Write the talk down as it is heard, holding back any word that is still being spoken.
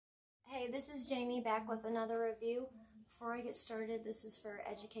Hey, this is Jamie back with another review. Before I get started, this is for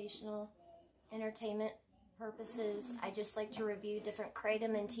educational, entertainment purposes. I just like to review different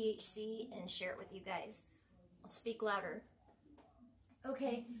kratom and THC and share it with you guys. I'll speak louder.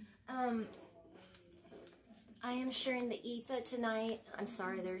 Okay, I am sharing the Etha tonight. I'm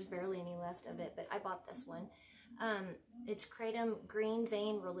sorry, there's barely any left of it, but I bought this one. It's kratom green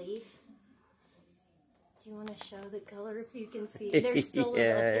vein relief. Do you want to show the color if you can see? There's still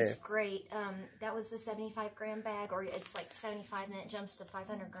Yeah. It's great. That was the 75 gram bag, or it's like 75 and then it jumps to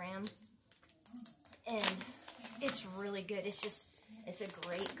 500 gram. And it's really good. It's a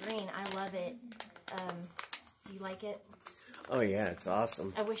great green. I love it. Do you like it? Oh yeah, it's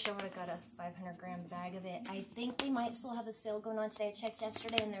awesome. I wish I would have got a 500 gram bag of it. I think they might still have a sale going on today. I checked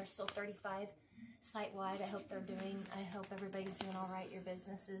yesterday and there's still 35 site-wide. I hope I hope everybody's doing all right, your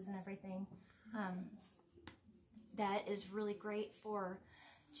businesses and everything. That is really great for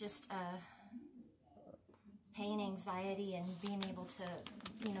just pain, anxiety, and being able to,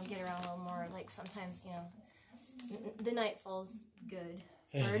 get around a little more. Like sometimes, the nightfall's good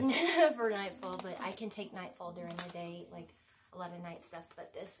for nightfall, but I can take nightfall during the day, like a lot of night stuff,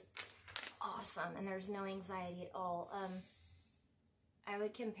 but this, awesome, and there's no anxiety at all. I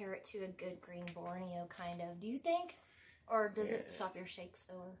would compare it to a good green Borneo, kind of. Do you think? Or does it stop your shakes,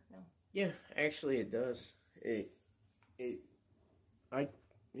 though, or no? Yeah, actually it does.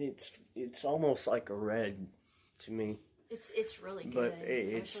 It's almost like a red to me. It's really good. But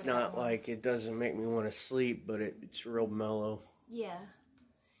it's not like it doesn't make me want to sleep, but it's real mellow. Yeah.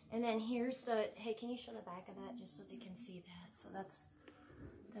 And then here's the, hey, can you show the back of that just so they can see that? So that's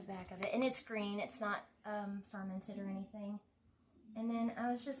the back of it. And it's green. It's not fermented or anything. And then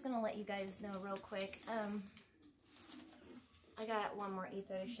I was just going to let you guys know real quick. I got one more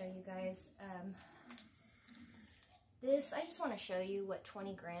Etha to show you guys. This, I just want to show you what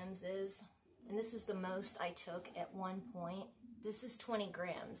 20 grams is. And this is the most I took at one point. This is 20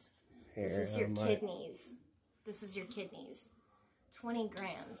 grams. This is your kidneys. This is your kidneys. 20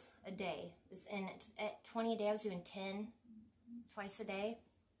 grams a day. And at 20 a day, I was doing 10 twice a day.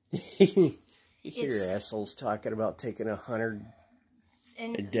 You hear assholes talking about taking 100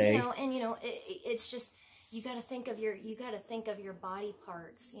 a day. It's just, you got to think of your body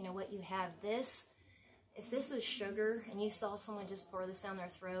parts. What you have. If this was sugar and you saw someone just pour this down their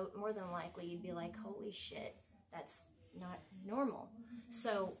throat, more than likely you'd be like, holy shit, that's not normal.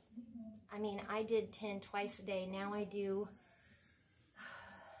 So, I did 10 twice a day. Now I do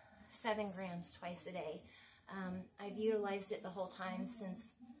 7 grams twice a day. I've utilized it the whole time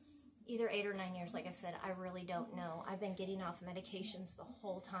since either 8 or 9 years. Like I said, I really don't know. I've been getting off medications the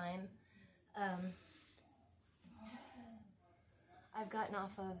whole time. I've gotten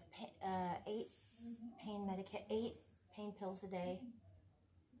off of 8 pain pills a day,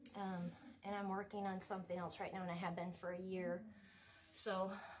 and I'm working on something else right now, and I have been for a year,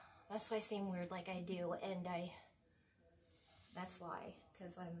 so that's why I seem weird like I do, and that's why,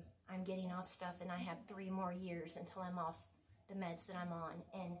 because I'm getting off stuff, and I have 3 more years until I'm off the meds that I'm on,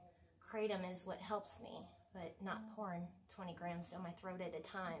 and kratom is what helps me, but not pouring 20 grams down my throat at a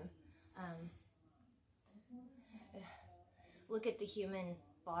time. Look at the human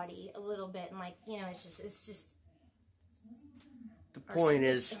body a little bit, and it's just the point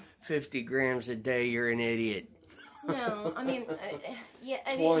is 50 grams a day, you're an idiot. No,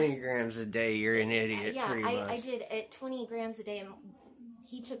 20 grams a day, you're an idiot. Yeah, pretty much. I did at 20 grams a day, and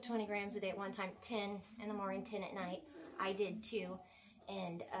he took 20 grams a day at one time, 10 in the morning, 10 at night. I did too,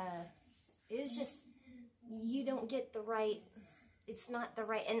 and it was just, you don't get the right, it's not the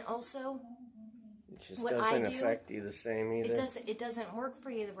right, and also it just doesn't affect you the same either. It doesn't work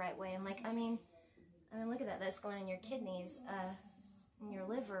for you the right way. And look at that. That's going in your kidneys, in your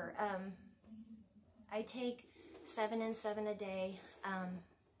liver. I take 7 and 7 a day,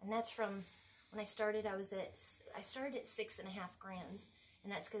 and that's from when I started. I started at 6.5 grams,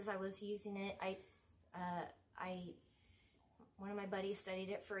 and that's because I was using it. One of my buddies studied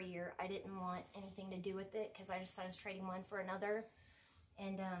it for a year. I didn't want anything to do with it because I just thought I was trading one for another,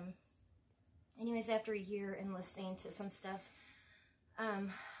 and anyways, after a year and listening to some stuff,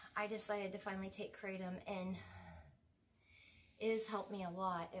 I decided to finally take kratom, and it has helped me a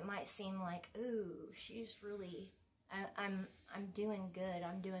lot. It might seem like, ooh, she's really, I'm doing good.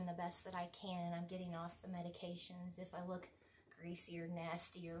 I'm doing the best that I can, and I'm getting off the medications. If I look greasy or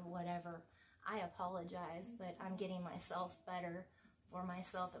nasty or whatever, I apologize, but I'm getting myself better for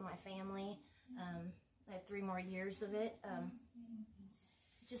myself and my family. I have 3 more years of it.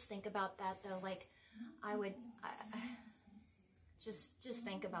 Just think about that, though. Like, just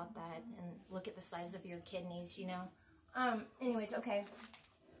think about that and look at the size of your kidneys, Anyways, okay.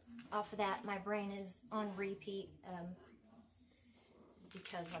 off of that, my brain is on repeat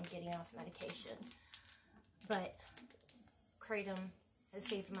because I'm getting off medication. But Kratom has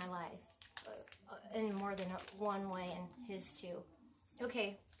saved my life in more than one way, and his too.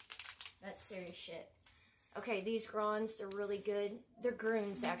 Okay, that's serious shit. Okay, these Grons, they're really good. They're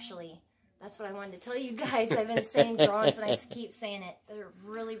Gruns, actually. That's what I wanted to tell you guys. I've been saying Grons, and I keep saying it. They're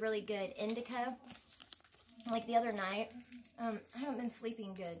really, really good. Indica, like the other night, I haven't been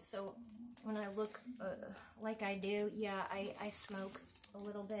sleeping good, so when I look like I do, yeah, I smoke a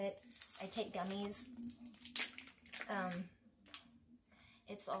little bit. I take gummies.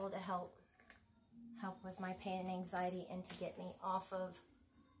 It's all to help with my pain and anxiety and to get me off of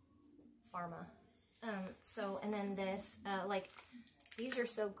pharma. And then this, like, these are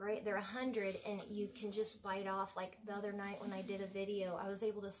so great. They're 100, and you can just bite off. Like the other night when I did a video, I was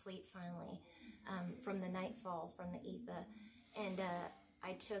able to sleep finally from the nightfall from the Etha. And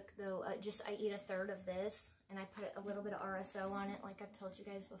I took, I eat a third of this, and I put a little bit of RSO on it, like I've told you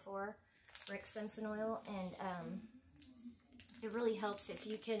guys before, Rick Simpson oil, and it really helps if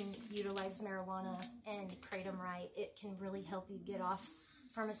you can utilize marijuana and kratom right. It can really help you get off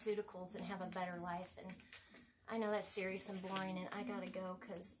pharmaceuticals and have a better life. And I know that's serious and boring, and I gotta go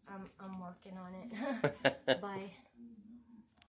because I'm working on it. Bye.